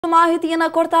ಮಾಹಿತಿಯನ್ನ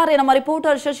ಕೊಡ್ತಾರೆ ನಮ್ಮ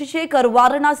ರಿಪೋರ್ಟರ್ ಶಶಿಶೇಖರ್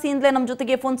ವಾರಣಾಸಿಯಿಂದಲೇ ನಮ್ಮ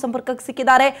ಜೊತೆಗೆ ಫೋನ್ ಸಂಪರ್ಕಕ್ಕೆ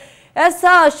ಸಿಕ್ಕಿದ್ದಾರೆ. ಎಸ್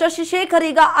ಶಶಿಶೇಖರ್,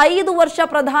 ಈಗ 5 ವರ್ಷ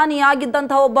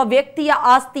ಪ್ರಧಾನಿಯಾಗಿದ್ದಂತಹ ಒಬ್ಬ ವ್ಯಕ್ತಿಯ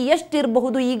ಆಸ್ತಿ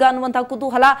ಎಷ್ಟಿರಬಹುದು ಈಗ ಅನ್ನುವಂತಹ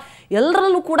ಕುತೂಹಲ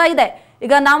ಎಲ್ಲರಲ್ಲೂ ಕೂಡ ಇದೆ.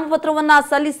 ಈಗ ನಾಮಪತ್ರವನ್ನ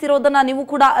ಸಲ್ಲಿಸಿರೋದನ್ನ ನೀವು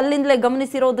ಕೂಡ ಅಲ್ಲಿಂದಲೇ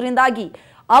ಗಮನಿಸಿರೋದ್ರಿಂದಾಗಿ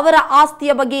ಅವರ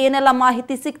ಆಸ್ತಿಯ ಬಗ್ಗೆ ಏನೆಲ್ಲ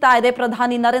ಮಾಹಿತಿ ಸಿಗ್ತಾ ಇದೆ?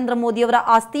 ಪ್ರಧಾನಿ ನರೇಂದ್ರ ಮೋದಿ ಅವರ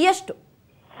ಆಸ್ತಿ ಎಷ್ಟು?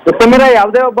 ಸಮೀರಾ,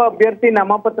 ಯಾವುದೇ ಒಬ್ಬ ಅಭ್ಯರ್ಥಿ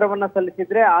ನಾಮಪತ್ರವನ್ನ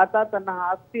ಸಲ್ಲಿಸಿದ್ರೆ ಆತ ತನ್ನ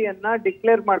ಆಸ್ತಿಯನ್ನ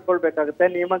ಡಿಕ್ಲೇರ್ ಮಾಡ್ಕೊಳ್ಬೇಕಾಗುತ್ತೆ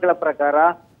ನಿಯಮಗಳ ಪ್ರಕಾರ.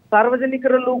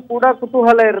 ಸಾರ್ವಜನಿಕರಲ್ಲೂ ಕೂಡ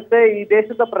ಕುತೂಹಲ ಇರುತ್ತೆ, ಈ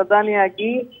ದೇಶದ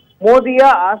ಪ್ರಧಾನಿಯಾಗಿ ಮೋದಿಯ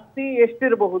ಆಸ್ತಿ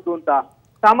ಎಷ್ಟಿರಬಹುದು ಅಂತ.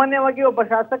 ಸಾಮಾನ್ಯವಾಗಿ ಒಬ್ಬ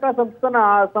ಶಾಸಕ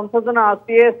ಸಂಸದನ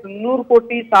ಆಸ್ತಿಯೇ 100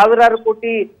 ಕೋಟಿ, ಸಾವಿರಾರು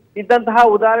ಕೋಟಿ ಇದ್ದಂತಹ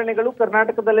ಉದಾಹರಣೆಗಳು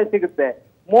ಕರ್ನಾಟಕದಲ್ಲೇ ಸಿಗುತ್ತೆ.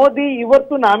 ಮೋದಿ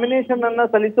ಇವತ್ತು ನಾಮಿನೇಷನ್ ಅನ್ನ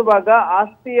ಸಲ್ಲಿಸುವಾಗ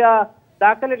ಆಸ್ತಿಯ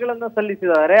ದಾಖಲೆಗಳನ್ನ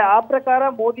ಸಲ್ಲಿಸಿದ್ದಾರೆ. ಆ ಪ್ರಕಾರ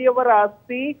ಮೋದಿಯವರ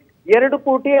ಆಸ್ತಿ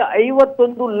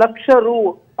 2,51,00,000 ರು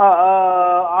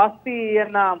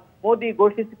ಆಸ್ತಿಯನ್ನ ಮೋದಿ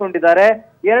ಘೋಷಿಸಿಕೊಂಡಿದ್ದಾರೆ.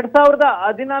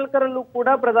 2014ರಲ್ಲೂ ಕೂಡ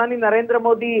ಪ್ರಧಾನಿ ನರೇಂದ್ರ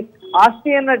ಮೋದಿ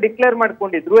ಆಸ್ತಿಯನ್ನ ಡಿಕ್ಲೇರ್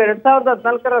ಮಾಡ್ಕೊಂಡಿದ್ರು.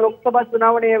 2014ರ ಲೋಕಸಭಾ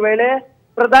ಚುನಾವಣೆಯ ವೇಳೆ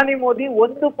ಪ್ರಧಾನಿ ಮೋದಿ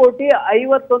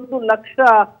 1,51,00,000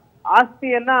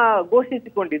 ಆಸ್ತಿಯನ್ನ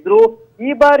ಘೋಷಿಸಿಕೊಂಡಿದ್ರು. ಈ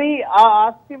ಬಾರಿ ಆ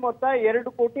ಆಸ್ತಿ ಮೊತ್ತ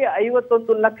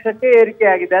 2,51,00,000ಕ್ಕೆ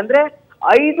ಏರಿಕೆಯಾಗಿದೆ. ಅಂದ್ರೆ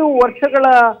 5 ವರ್ಷಗಳ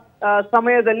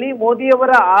ಸಮಯದಲ್ಲಿ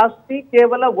ಮೋದಿಯವರ ಆಸ್ತಿ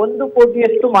ಕೇವಲ 1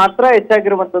 ಕೋಟಿಯಷ್ಟು ಮಾತ್ರ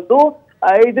ಹೆಚ್ಚಾಗಿರುವಂತದ್ದು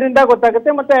ಇದರಿಂದ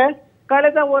ಗೊತ್ತಾಗುತ್ತೆ. ಮತ್ತೆ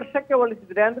ಕಳೆದ ವರ್ಷಕ್ಕೆ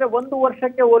ಹೋಲಿಸಿದ್ರೆ, ಅಂದ್ರೆ 1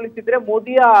 ವರ್ಷಕ್ಕೆ ಹೋಲಿಸಿದ್ರೆ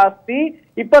ಮೋದಿಯ ಆಸ್ತಿ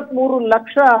 23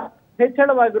 ಲಕ್ಷ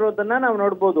ಹೆಚ್ಚಳವಾಗಿರೋದನ್ನ ನಾವು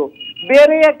ನೋಡ್ಬೋದು.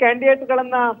 ಬೇರೆಯ ಕ್ಯಾಂಡಿಡೇಟ್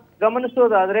ಗಳನ್ನ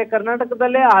ಗಮನಿಸೋದಾದ್ರೆ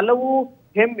ಕರ್ನಾಟಕದಲ್ಲೇ ಹಲವು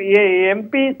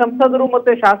MP ಸಂಸದರು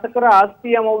ಮತ್ತೆ ಶಾಸಕರ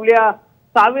ಆಸ್ತಿಯ ಮೌಲ್ಯ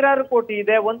ಸಾವಿರಾರು ಕೋಟಿ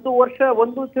ಇದೆ.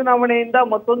 ಒಂದು ಚುನಾವಣೆಯಿಂದ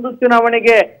ಮತ್ತೊಂದು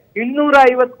ಚುನಾವಣೆಗೆ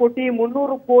 250 ಕೋಟಿ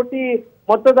 300 ಕೋಟಿ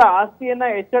ಮೊತ್ತದ ಆಸ್ತಿಯನ್ನ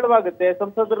ಹೆಚ್ಚಳವಾಗುತ್ತೆ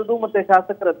ಸಂಸದರದ್ದು ಮತ್ತೆ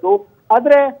ಶಾಸಕರದ್ದು.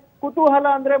 ಆದ್ರೆ ಕುತೂಹಲ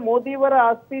ಅಂದ್ರೆ ಮೋದಿಯವರ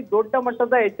ಆಸ್ತಿ ದೊಡ್ಡ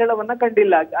ಮಟ್ಟದ ಹೆಚ್ಚಳವನ್ನ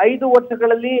ಕಂಡಿಲ್ಲ. 5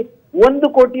 ವರ್ಷಗಳಲ್ಲಿ 1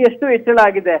 ಕೋಟಿಯಷ್ಟು ಹೆಚ್ಚಳ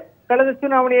ಆಗಿದೆ. ಕಳೆದ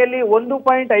ಚುನಾವಣೆಯಲ್ಲಿ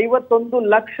 1.51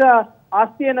 ಲಕ್ಷ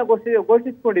ಆಸ್ತಿಯನ್ನ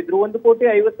ಘೋಷಿಸಿಕೊಂಡಿದ್ರು,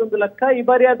 1,51,00,000. ಈ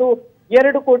ಬಾರಿ ಅದು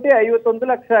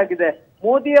 2,51,00,000 ಆಗಿದೆ.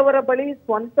 ಮೋದಿಯವರ ಬಳಿ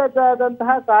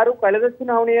ಸ್ವಂತದಾದಂತಹ ಕಾರು ಕಳೆದ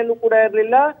ಚುನಾವಣೆಯಲ್ಲೂ ಕೂಡ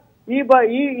ಇರಲಿಲ್ಲ.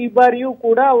 ಈ ಬಾರಿಯೂ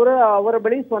ಕೂಡ ಅವರ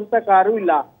ಬಳಿ ಸ್ವಂತ ಕಾರು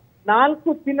ಇಲ್ಲ.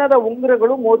 4 ಚಿನ್ನದ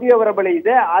ಉಂಗುರಗಳು ಮೋದಿಯವರ ಬಳಿ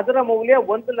ಇದೆ. ಅದರ ಮೌಲ್ಯ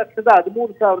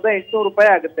 1,13,800 ರೂಪಾಯಿ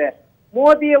ಆಗುತ್ತೆ.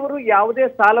 ಮೋದಿಯವರು ಯಾವುದೇ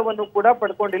ಸಾಲವನ್ನು ಕೂಡ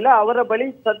ಪಡ್ಕೊಂಡಿಲ್ಲ. ಅವರ ಬಳಿ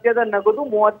ಸದ್ಯದ ನಗದು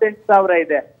 38,000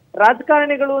 ಇದೆ.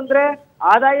 ರಾಜಕಾರಣಿಗಳು ಅಂದ್ರೆ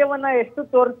ಆದಾಯವನ್ನ ಎಷ್ಟು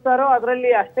ತೋರಿಸ್ತಾರೋ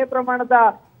ಅದರಲ್ಲಿ ಅಷ್ಟೇ ಪ್ರಮಾಣದ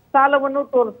ಸಾಲವನ್ನು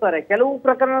ತೋರಿಸ್ತಾರೆ. ಕೆಲವು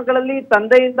ಪ್ರಕರಣಗಳಲ್ಲಿ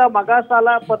ತಂದೆಯಿಂದ ಮಗ ಸಾಲ,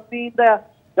 ಪತ್ನಿಯಿಂದ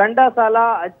ಗಂಡ ಸಾಲ,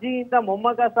 ಅಜ್ಜಿಯಿಂದ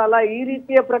ಮೊಮ್ಮಗ ಸಾಲ, ಈ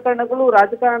ರೀತಿಯ ಪ್ರಕರಣಗಳು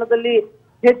ರಾಜಕಾರಣದಲ್ಲಿ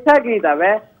ಹೆಚ್ಚಾಗಿ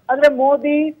ಇದ್ದಾವೆ. ಆದ್ರೆ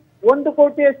ಮೋದಿ 1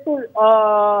 ಕೋಟಿಯಷ್ಟು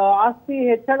ಆಸ್ತಿ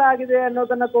ಹೆಚ್ಚಳ ಆಗಿದೆ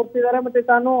ಅನ್ನೋದನ್ನ ತೋರಿಸಿದ್ದಾರೆ. ಮತ್ತೆ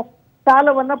ತಾನು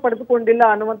ಸಾಲವನ್ನ ಪಡೆದುಕೊಂಡಿಲ್ಲ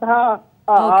ಅನ್ನುವಂತಹ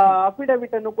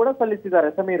ಅಫಿಡವಿಟ್ ಅನ್ನು ಕೂಡ ಸಲ್ಲಿಸಿದ್ದಾರೆ.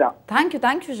 ಸಮೀರಾ,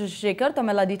 ಥ್ಯಾಂಕ್ ಯು ಶಶಿಶೇಖರ್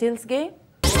ತಮ್ಮೆಲ್ಲ ಡೀಟೇಲ್ಸ್ಗೆ.